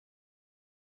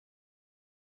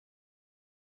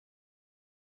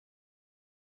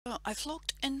So I've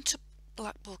logged into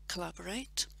BlackBoard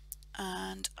Collaborate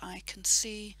and I can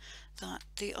see that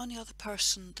the only other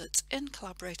person that's in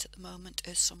Collaborate at the moment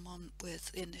is someone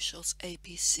with the initials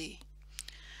ABC.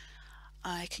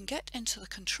 I can get into the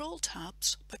control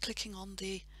tabs by clicking on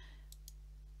the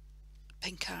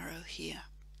pink arrow here.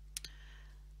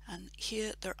 And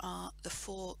here there are the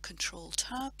 4 control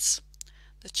tabs.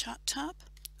 The chat tab,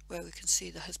 where we can see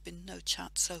there has been no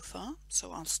chat so far,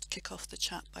 so I'll kick off the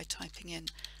chat by typing in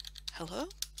hello.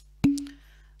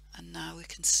 And now we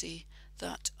can see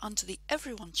that under the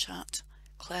everyone chat,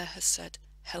 Claire has said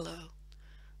hello.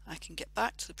 I can get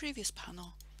back to the previous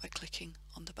panel by clicking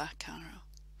on the back arrow.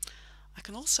 I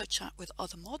can also chat with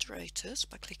other moderators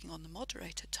by clicking on the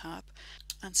moderator tab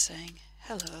and saying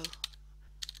hello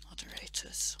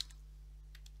moderators.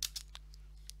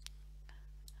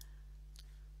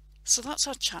 So that's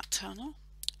our chat panel.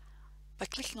 By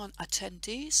clicking on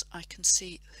attendees, I can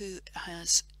see who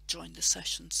has joined the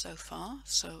session so far.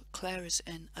 So Claire is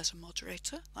in as a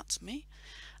moderator, that's me,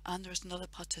 and there is another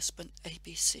participant,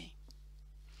 ABC.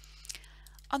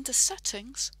 Under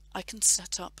settings, I can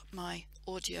set up my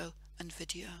audio and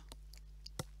video.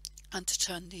 And to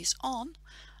turn these on,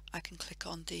 I can click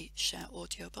on the share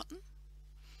audio button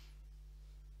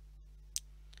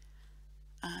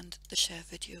and the share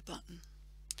video button.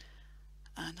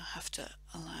 And I have to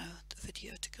allow the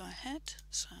video to go ahead.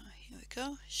 So here we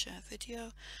go, share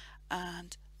video,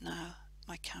 and now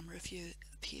my camera view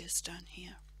appears down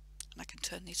here. And I can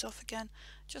turn these off again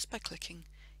just by clicking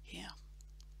here.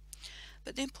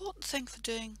 But the important thing for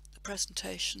doing the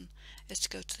presentation is to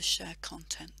go to the share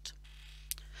content.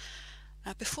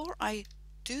 Now before I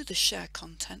do the share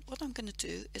content, what I'm going to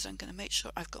do is I'm going to make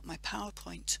sure I've got my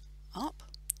PowerPoint up,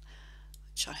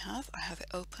 which I have it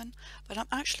open, but I'm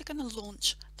actually going to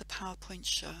launch the PowerPoint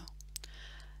show.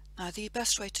 Now the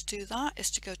best way to do that is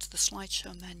to go to the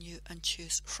slideshow menu and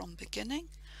choose from beginning,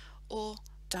 or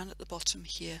down at the bottom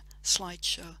here,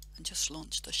 slideshow, and just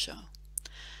launch the show.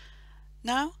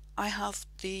 Now I have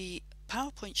the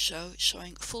PowerPoint show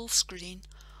showing full screen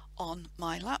on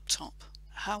my laptop.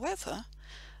 However,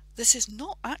 this is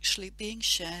not actually being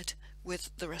shared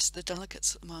with the rest of the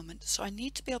delegates at the moment, so I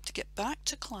need to be able to get back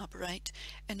to Collaborate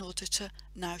in order to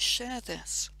now share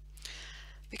this.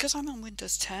 Because I'm on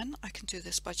Windows 10, I can do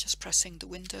this by just pressing the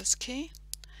Windows key.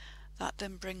 That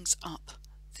then brings up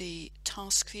the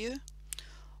task view,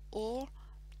 or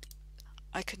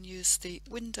I can use the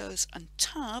Windows and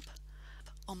Tab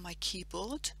on my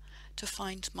keyboard to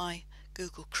find my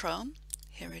Google Chrome.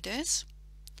 Here it is.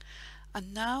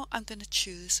 And now I'm going to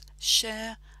choose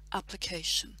Share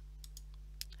Application.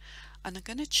 And I'm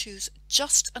going to choose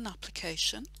just an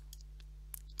application,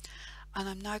 and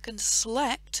I'm now going to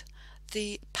select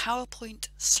the PowerPoint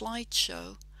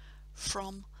slideshow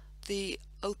from the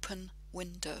open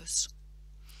windows.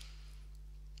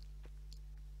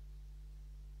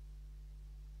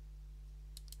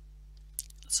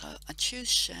 So I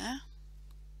choose share,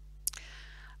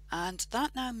 and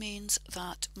that now means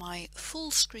that my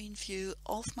full screen view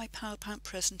of my PowerPoint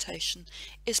presentation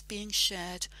is being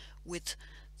shared with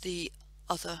the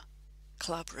other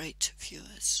Collaborate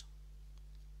viewers.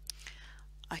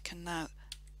 I can now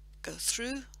go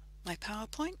through my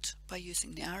PowerPoint by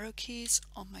using the arrow keys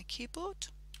on my keyboard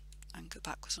and go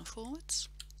backwards and forwards.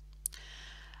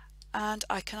 And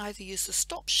I can either use the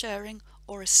stop sharing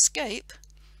or escape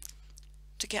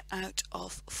to get out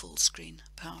of full screen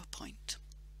PowerPoint.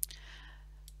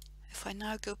 If I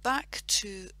now go back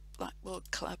to BlackBoard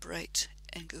Collaborate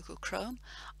in Google Chrome,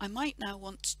 I might now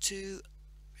want to,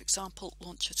 for example,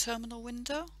 launch a terminal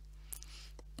window,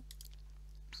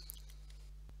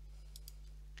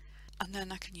 and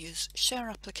then I can use share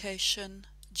application,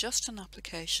 just an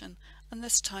application, and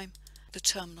this time the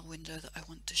terminal window that I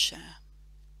want to share.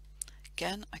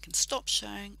 Again, I can stop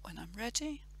sharing when I'm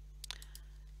ready,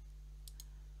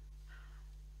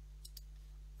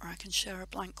 or I can share a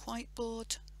blank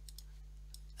whiteboard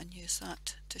and use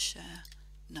that to share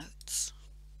notes.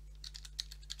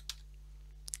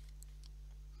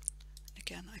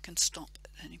 Again, I can stop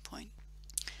at any point.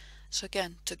 So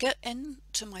again, to get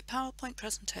into my PowerPoint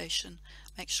presentation,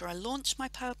 make sure I launch my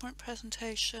PowerPoint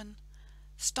presentation,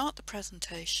 start the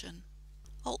presentation,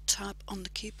 Alt-Tab on the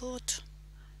keyboard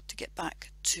to get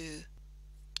back to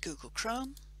Google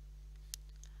Chrome,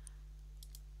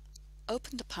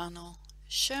 open the panel,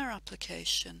 share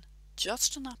application,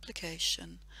 just an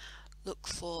application, look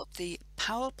for the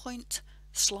PowerPoint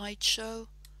slideshow,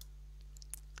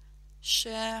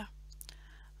 share,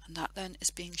 and that then is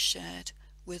being shared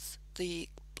with the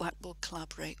BlackBoard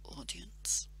Collaborate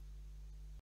audience.